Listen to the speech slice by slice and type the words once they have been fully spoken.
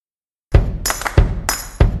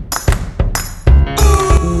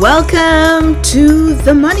Welcome to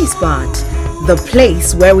The Money Spot, the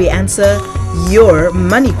place where we answer your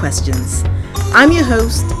money questions. I'm your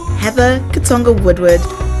host, Heather Katonga Woodward,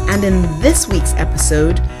 and in this week's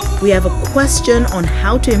episode, we have a question on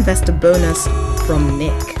how to invest a bonus from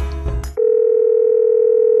Nick.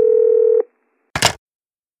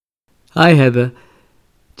 Hi Heather,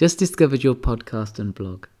 just discovered your podcast and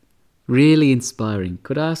blog. Really inspiring.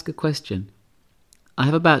 Could I ask a question? I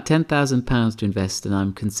have about £10,000 to invest and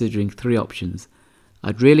I'm considering 3 options.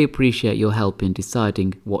 I'd really appreciate your help in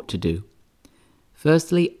deciding what to do.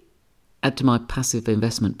 Firstly, add to my passive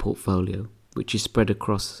investment portfolio, which is spread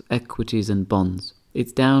across equities and bonds.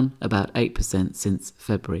 It's down about 8% since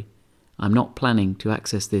February. I'm not planning to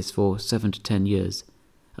access this for 7 to 10 years.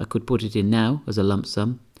 I could put it in now as a lump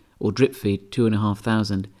sum, or drip feed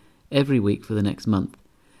 £2,500 every week for the next month.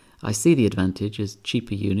 I see the advantage as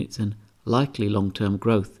cheaper units and likely long-term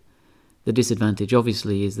growth. The disadvantage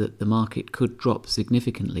obviously is that the market could drop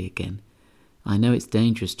significantly again. I know it's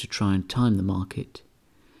dangerous to try and time the market.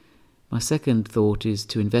 My second thought is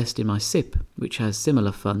to invest in my SIPP, which has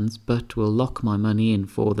similar funds but will lock my money in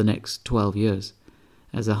for the next 12 years.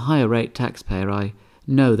 As a higher rate taxpayer, I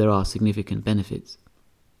know there are significant benefits.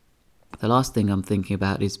 The last thing I'm thinking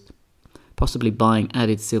about is possibly buying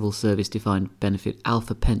added civil service defined benefit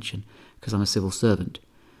alpha pension because I'm a civil servant.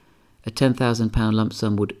 A £10,000 lump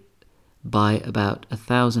sum would buy about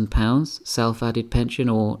 £1,000 self-added pension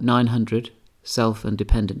or £900 self and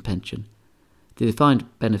dependent pension. The defined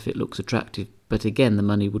benefit looks attractive, but again the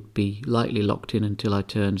money would be likely locked in until I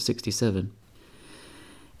turn 67.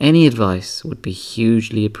 Any advice would be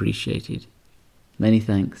hugely appreciated. Many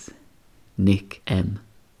thanks. Nick M.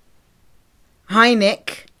 Hi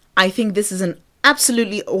Nick, I think this is an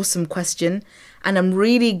absolutely awesome question and I'm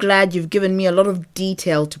really glad you've given me a lot of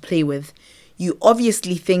detail to play with. You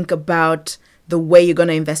obviously think about the way you're going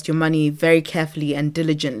to invest your money very carefully and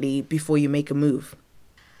diligently before you make a move.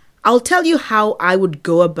 I'll tell you how I would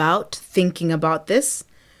go about thinking about this.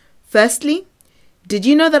 Firstly, did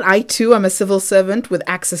you know that I too am a civil servant with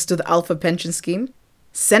access to the Alpha Pension Scheme?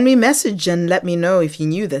 Send me a message and let me know if you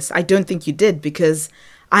knew this. I don't think you did because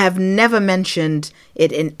I have never mentioned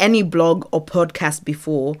it in any blog or podcast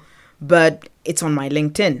before, but it's on my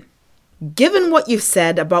LinkedIn. Given what you've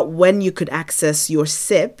said about when you could access your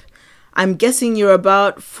SIPP, I'm guessing you're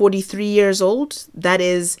about 43 years old. That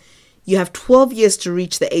is, you have 12 years to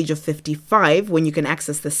reach the age of 55 when you can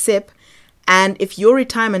access the SIPP. And if your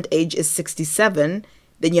retirement age is 67,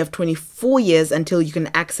 then you have 24 years until you can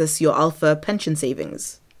access your Alpha pension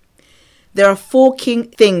savings. There are 4 key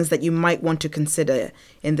things that you might want to consider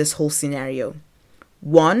in this whole scenario.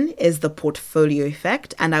 1 is the portfolio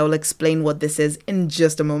effect, and I will explain what this is in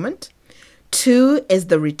just a moment. 2 is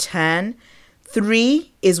the return.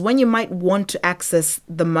 3 is when you might want to access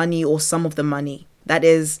the money or some of the money. That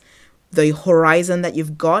is the horizon that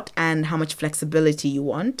you've got and how much flexibility you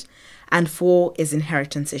want. And 4 is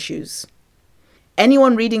inheritance issues.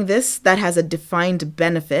 Anyone reading this that has a defined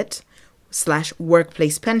benefit /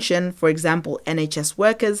 workplace pension, for example, NHS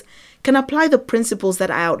workers, can apply the principles that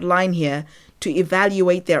I outline here to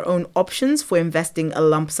evaluate their own options for investing a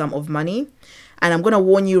lump sum of money. And I'm going to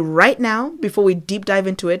warn you right now, before we deep dive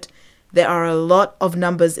into it, there are a lot of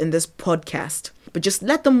numbers in this podcast, but just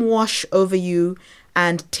let them wash over you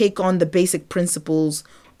and take on the basic principles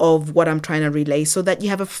of what I'm trying to relay so that you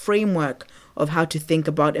have a framework of how to think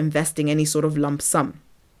about investing any sort of lump sum.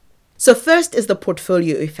 So first is the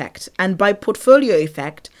portfolio effect. And by portfolio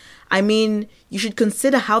effect, I mean you should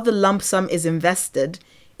consider how the lump sum is invested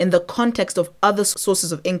in the context of other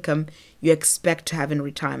sources of income you expect to have in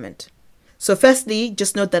retirement. So firstly,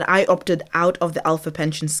 just note that I opted out of the Alpha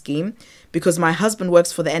Pension Scheme because my husband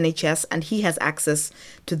works for the NHS and he has access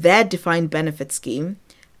to their defined benefit scheme.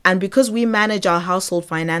 And because we manage our household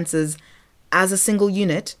finances as a single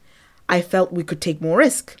unit, I felt we could take more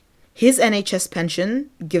risk. His NHS pension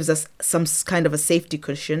gives us some kind of a safety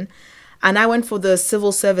cushion, and I went for the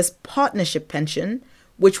civil service partnership pension,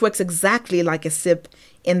 which works exactly like a SIPP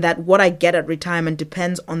in that what I get at retirement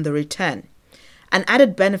depends on the return. An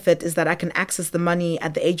added benefit is that I can access the money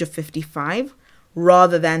at the age of 55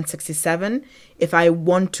 rather than 67 if I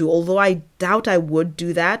want to, although I doubt I would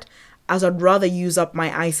do that as I'd rather use up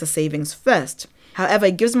my ISA savings first. However,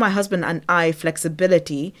 it gives my husband and I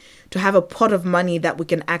flexibility to have a pot of money that we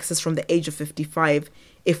can access from the age of 55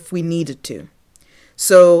 if we needed to.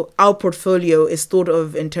 So our portfolio is thought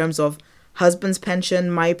of in terms of husband's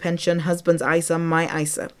pension, my pension, husband's ISA, my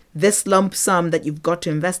ISA. This lump sum that you've got to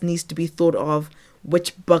invest needs to be thought of,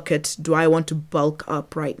 which bucket do I want to bulk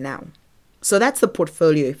up right now? So that's the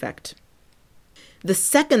portfolio effect. The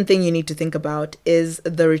second thing you need to think about is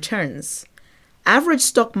the returns. Average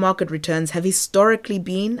stock market returns have historically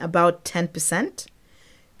been about 10%.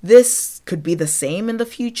 This could be the same in the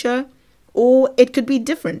future, or it could be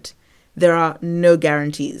different. There are no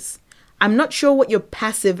guarantees. I'm not sure what your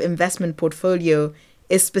passive investment portfolio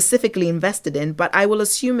is specifically invested in, but I will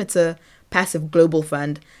assume it's a passive global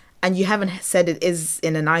fund, and you haven't said it is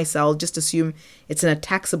in an ISA. I'll just assume it's in a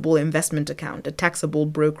taxable investment account, a taxable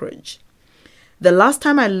brokerage. The last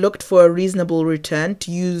time I looked for a reasonable return to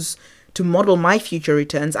use to model my future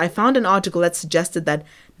returns, I found an article that suggested that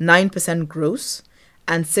 9% gross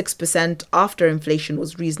and 6% after inflation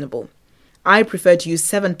was reasonable. I prefer to use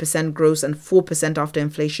 7% gross and 4% after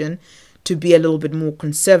inflation to be a little bit more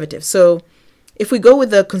conservative. So if we go with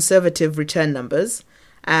the conservative return numbers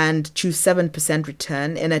and choose 7%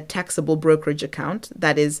 return in a taxable brokerage account,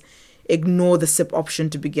 that is, ignore the SIPP option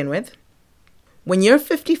to begin with. When you're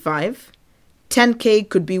 55, 10K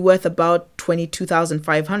could be worth about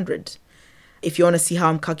 22,500. If you want to see how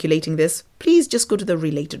I'm calculating this, please just go to the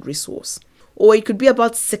related resource. Or it could be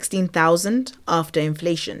about 16,000 after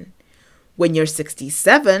inflation. When you're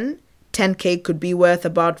 67, 10K could be worth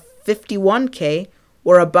about 51K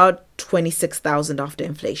or about 26,000 after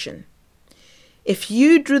inflation. If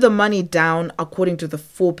you drew the money down according to the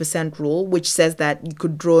 4% rule, which says that you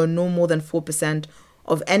could draw no more than 4%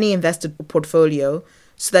 of any invested portfolio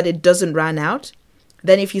so that it doesn't run out,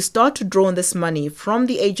 then if you start to draw on this money from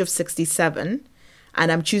the age of 67,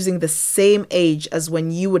 and I'm choosing the same age as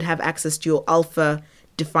when you would have access to your alpha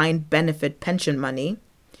defined benefit pension money,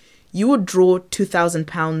 you would draw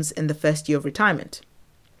 £2,000 in the first year of retirement.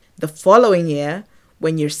 The following year,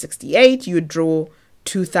 when you're 68, you would draw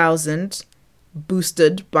 2,000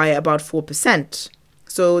 boosted by about 4%.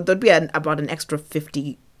 So there'd be about an extra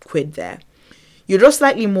 50 quid there. You draw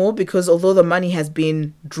slightly more because although the money has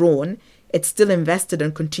been drawn, it's still invested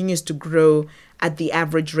and continues to grow at the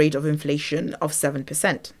average rate of inflation of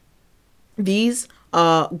 7%. These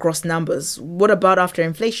are gross numbers. What about after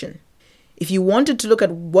inflation? If you wanted to look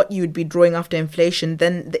at what you would be drawing after inflation,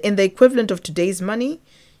 then in the equivalent of today's money,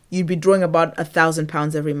 you'd be drawing about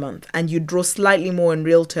 £1,000 every month, and you'd draw slightly more in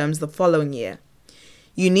real terms the following year.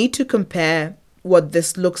 You need to compare what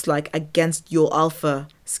this looks like against your alpha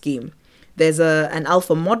scheme. There's an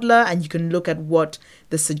alpha modeler, and you can look at what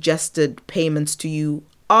the suggested payments to you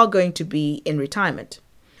are going to be in retirement.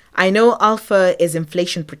 I know alpha is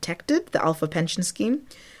inflation protected, the alpha pension scheme,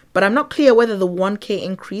 but I'm not clear whether the 1K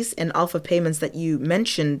increase in alpha payments that you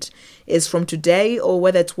mentioned is from today or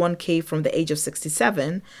whether it's 1K from the age of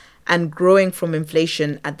 67 and growing from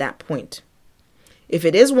inflation at that point. If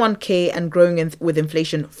it is 1K and growing with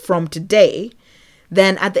inflation from today,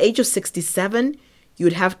 then at the age of 67,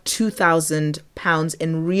 you'd have £2,000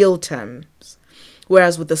 in real terms.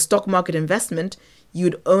 Whereas with the stock market investment,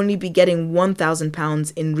 you'd only be getting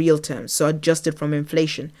 £1,000 in real terms, so adjusted from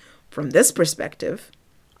inflation. From this perspective,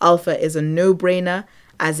 alpha is a no-brainer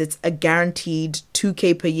as it's a guaranteed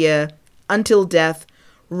 2K per year until death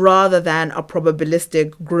rather than a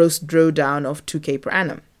probabilistic gross drawdown of 2K per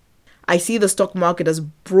annum. I see the stock market as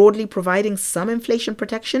broadly providing some inflation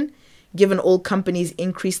protection, given all companies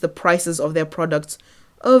increase the prices of their products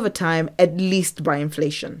over time, at least by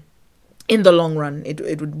inflation. In the long run, it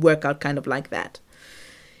would work out kind of like that.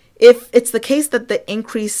 If it's the case that the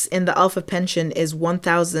increase in the alpha pension is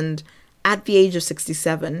 1,000 at the age of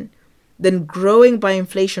 67, then growing by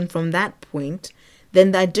inflation from that point,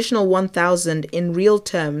 then the additional 1,000 in real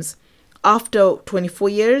terms after 24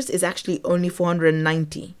 years is actually only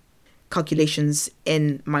 490. Calculations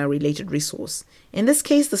in my related resource. In this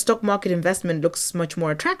case, the stock market investment looks much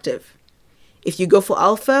more attractive. If you go for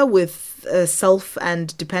alpha with self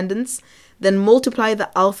and dependence, then multiply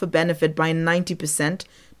the alpha benefit by 90%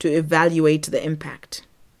 to evaluate the impact.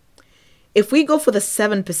 If we go for the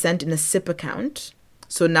 7% in a SIPP account,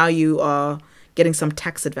 so now you are getting some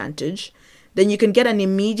tax advantage, then you can get an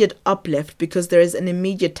immediate uplift because there is an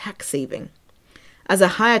immediate tax saving. As a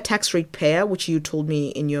higher tax rate payer, which you told me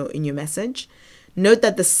in your message, note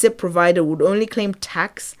that the SIPP provider would only claim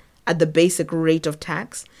tax at the basic rate of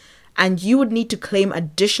tax, and you would need to claim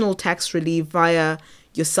additional tax relief via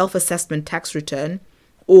your self-assessment tax return,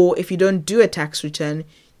 or if you don't do a tax return,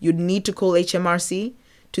 you'd need to call HMRC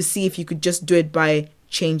to see if you could just do it by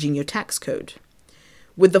changing your tax code.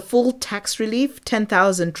 With the full tax relief,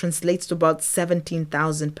 10,000 translates to about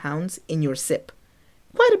 £17,000 in your SIPP.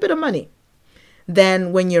 Quite a bit of money.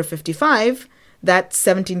 Then when you're 55, that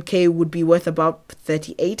 17K would be worth about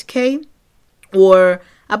 38K or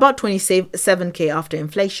about 27K after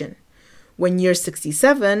inflation. When you're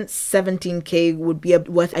 67, 17K would be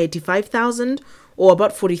worth 85,000 or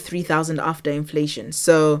about 43,000 after inflation.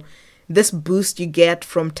 So this boost you get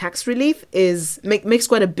from tax relief makes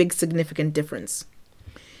quite a big significant difference.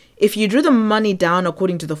 If you drew the money down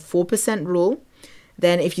according to the 4% rule,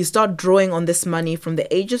 then if you start drawing on this money from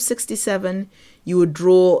the age of 67, you would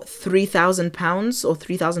draw £3,000 or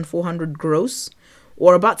 3,400 gross,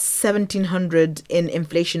 or about 1,700 in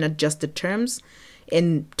inflation adjusted terms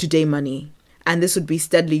in today money. And this would be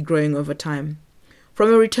steadily growing over time.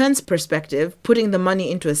 From a returns perspective, putting the money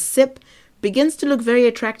into a SIPP begins to look very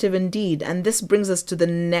attractive indeed. And this brings us to the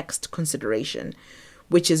next consideration,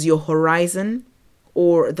 which is your horizon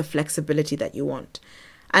or the flexibility that you want.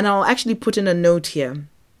 And I'll actually put in a note here.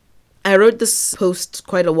 I wrote this post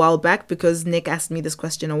quite a while back because Nick asked me this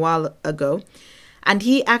question a while ago. And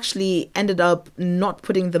he actually ended up not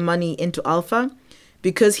putting the money into Alpha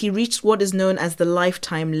because he reached what is known as the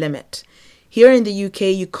lifetime limit. Here in the UK,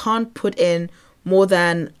 you can't put in more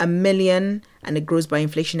than $1 million, and it grows by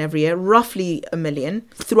inflation every year, roughly $1 million,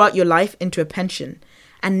 throughout your life into a pension.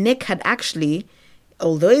 And Nick had actually,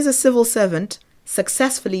 although he's a civil servant,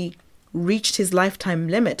 successfully reached his lifetime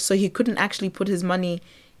limit. So he couldn't actually put his money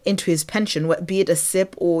into his pension, be it a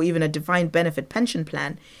SIPP or even a defined benefit pension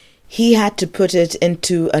plan. He had to put it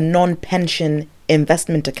into a non-pension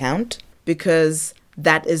investment account because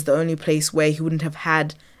that is the only place where he wouldn't have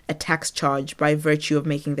had a tax charge by virtue of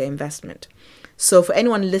making the investment. So for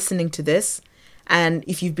anyone listening to this, and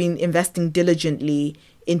if you've been investing diligently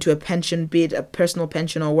into a pension, be it a personal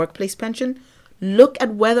pension or workplace pension, look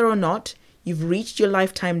at whether or not you've reached your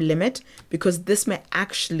lifetime limit, because this may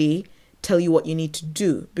actually tell you what you need to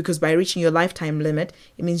do. Because by reaching your lifetime limit,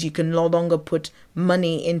 it means you can no longer put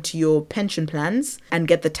money into your pension plans and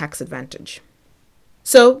get the tax advantage.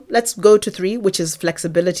 So let's go to 3, which is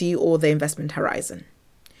flexibility or the investment horizon.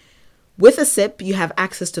 With a SIPP, you have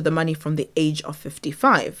access to the money from the age of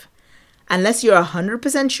 55. Unless you're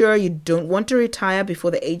 100% sure you don't want to retire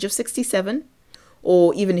before the age of 67,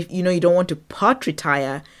 or even if you don't want to part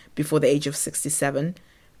retire before the age of 67,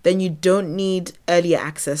 then you don't need earlier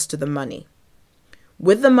access to the money.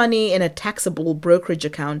 With the money in a taxable brokerage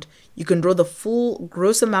account, you can draw the full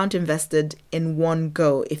gross amount invested in one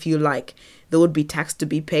go if you like. There would be tax to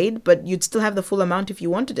be paid, but you'd still have the full amount if you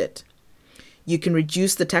wanted it. You can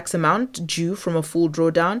reduce the tax amount due from a full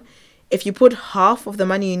drawdown. If you put half of the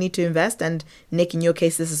money you need to invest, and Nick, in your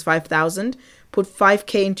case, this is 5,000, put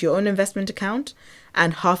 5K into your own investment account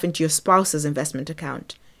and half into your spouse's investment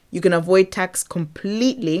account. You can avoid tax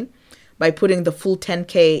completely by putting the full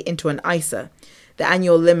 10K into an ISA. The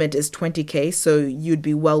annual limit is 20K, so you'd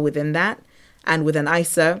be well within that. And with an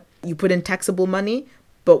ISA, you put in taxable money,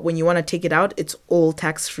 but when you want to take it out, it's all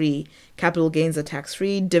tax-free. Capital gains are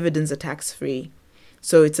tax-free, dividends are tax-free.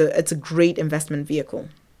 So it's a great investment vehicle.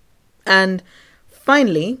 And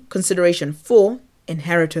finally, consideration 4,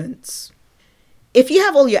 inheritance. If you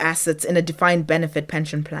have all your assets in a defined benefit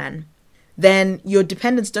pension plan, then your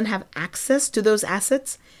dependents don't have access to those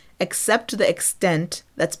assets except to the extent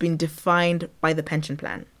that's been defined by the pension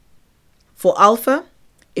plan. For Alpha,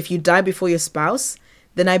 if you die before your spouse,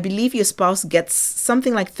 then I believe your spouse gets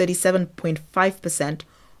something like 37.5%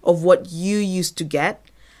 of what you used to get,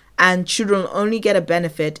 and children only get a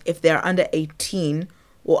benefit if they're under 18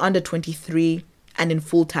 or under 23 and in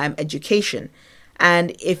full-time education.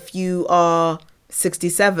 And if you are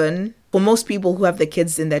 67, for most people who have their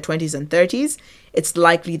kids in their 20s and 30s, it's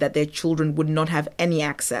likely that their children would not have any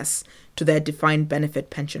access to their defined benefit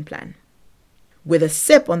pension plan. With a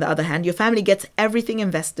SIPP, on the other hand, your family gets everything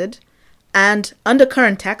invested, and under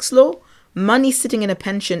current tax law, money sitting in a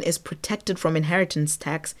pension is protected from inheritance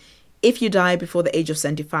tax if you die before the age of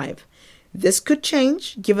 75. This could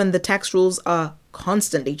change, given the tax rules are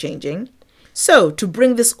constantly changing. So, to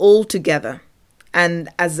bring this all together, and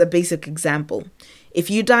as a basic example, if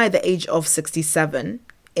you die at the age of 67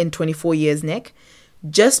 in 24 years, Nick,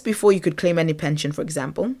 just before you could claim any pension, for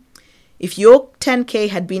example, if your 10K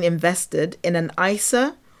had been invested in an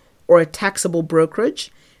ISA or a taxable brokerage,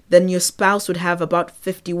 then your spouse would have about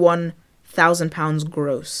 £51,000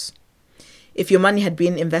 gross. If your money had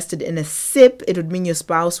been invested in a SIPP, it would mean your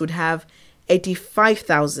spouse would have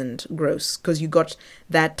 85,000 gross, because you got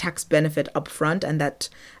that tax benefit up front, and that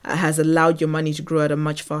has allowed your money to grow at a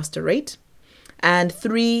much faster rate. And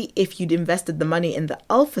 3, if you'd invested the money in the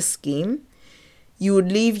Alpha scheme, you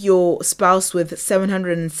would leave your spouse with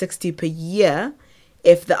 760 per year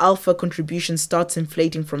if the Alpha contribution starts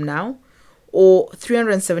inflating from now, or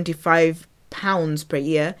 £375 per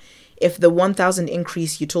year if the 1,000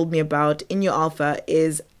 increase you told me about in your Alpha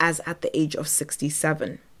is as at the age of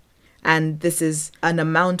 67. And this is an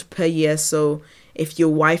amount per year. So if your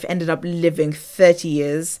wife ended up living 30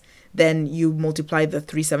 years, then you multiply the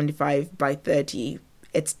 375 by 30,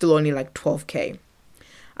 it's still only like 12K.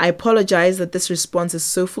 I apologize that this response is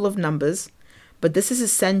so full of numbers, but this is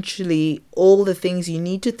essentially all the things you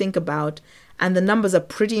need to think about, and the numbers are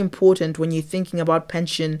pretty important when you're thinking about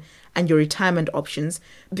pension and your retirement options,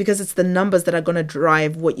 because it's the numbers that are going to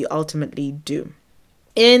drive what you ultimately do.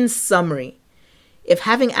 In summary, if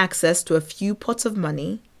having access to a few pots of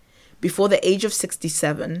money before the age of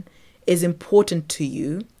 67 is important to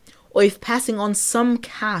you, or if passing on some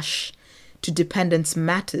cash to dependents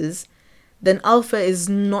matters, then alpha is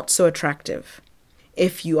not so attractive.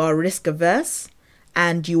 If you are risk averse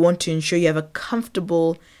and you want to ensure you have a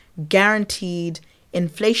comfortable, guaranteed,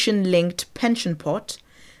 inflation-linked pension pot,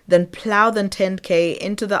 then plow the 10K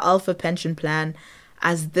into the alpha pension plan,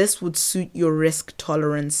 as this would suit your risk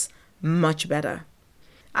tolerance much better.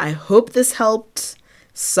 I hope this helped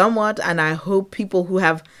somewhat, and I hope people who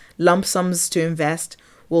have lump sums to invest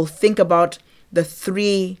will think about the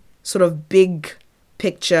three sort of big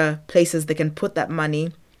picture places they can put that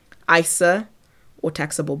money: ISA or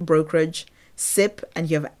taxable brokerage, SIPP, and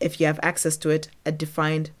if you have access to it, a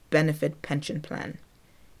defined benefit pension plan.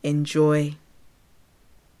 Enjoy.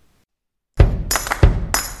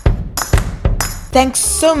 Thanks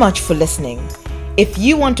so much for listening. If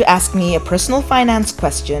you want to ask me a personal finance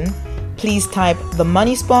question, please type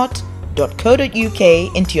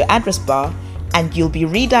themoneyspot.co.uk into your address bar and you'll be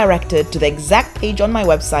redirected to the exact page on my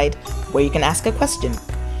website where you can ask a question.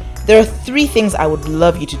 There are 3 things I would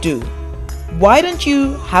love you to do. Why don't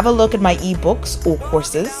you have a look at my ebooks or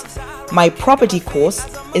courses? My property course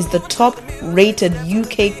is the top rated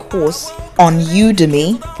UK course on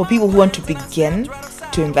Udemy for people who want to begin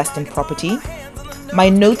to invest in property. My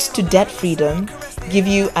notes to debt freedom give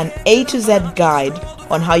you an A to Z guide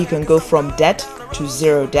on how you can go from debt to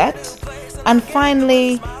zero debt. And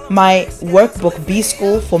finally, my workbook B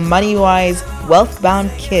School for money-wise, wealth-bound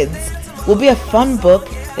kids will be a fun book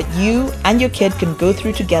that you and your kid can go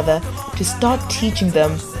through together to start teaching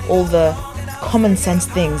them all the common sense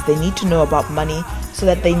things they need to know about money so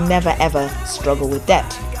that they never ever struggle with debt.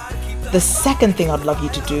 The second thing I'd love you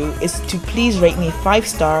to do is to please rate me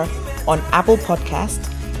 5-star on Apple Podcast.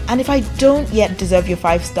 And if I don't yet deserve your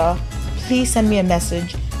 5-star, please send me a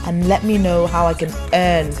message and let me know how I can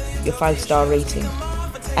earn your 5-star rating.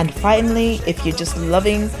 And finally, if you're just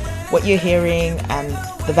loving what you're hearing and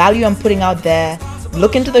the value I'm putting out there,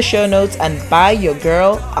 look into the show notes and buy your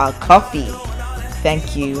girl a coffee.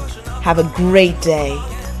 Thank you. Have a great day.